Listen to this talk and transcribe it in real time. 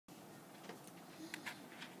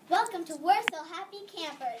welcome to We're So Happy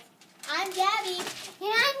Campers. I'm Gabby.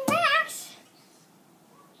 And I'm Max.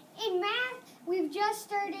 In math, we've just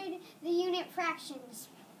started the unit fractions.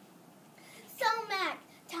 So Max,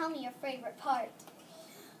 tell me your favorite part.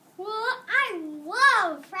 Well, I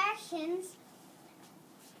love fractions.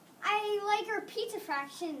 I like our pizza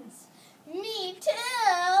fractions. Me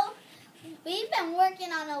too. We've been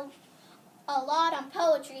working on a lot on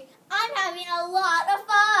poetry. I'm having a lot of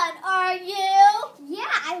fun. Are you? Yeah,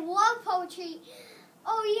 I love poetry.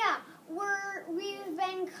 Oh yeah, we've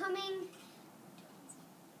been coming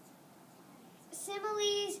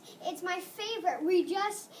similes. It's my favorite. We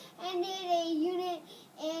just ended a unit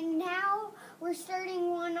and now we're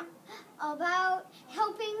starting one about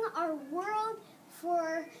helping our world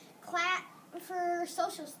for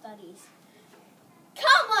social studies.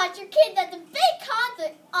 Come watch your kids at the big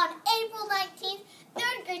concert on April 19th.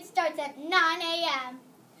 Third grade starts at 9 a.m.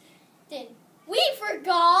 Did we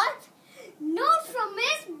forgot? Note from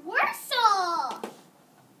Miss Wursel.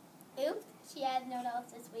 Oops, she has no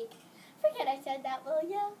notes this week. Forget I said that, will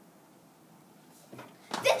ya?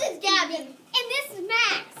 This is Gabby. And this is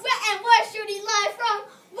Max. And we're shooting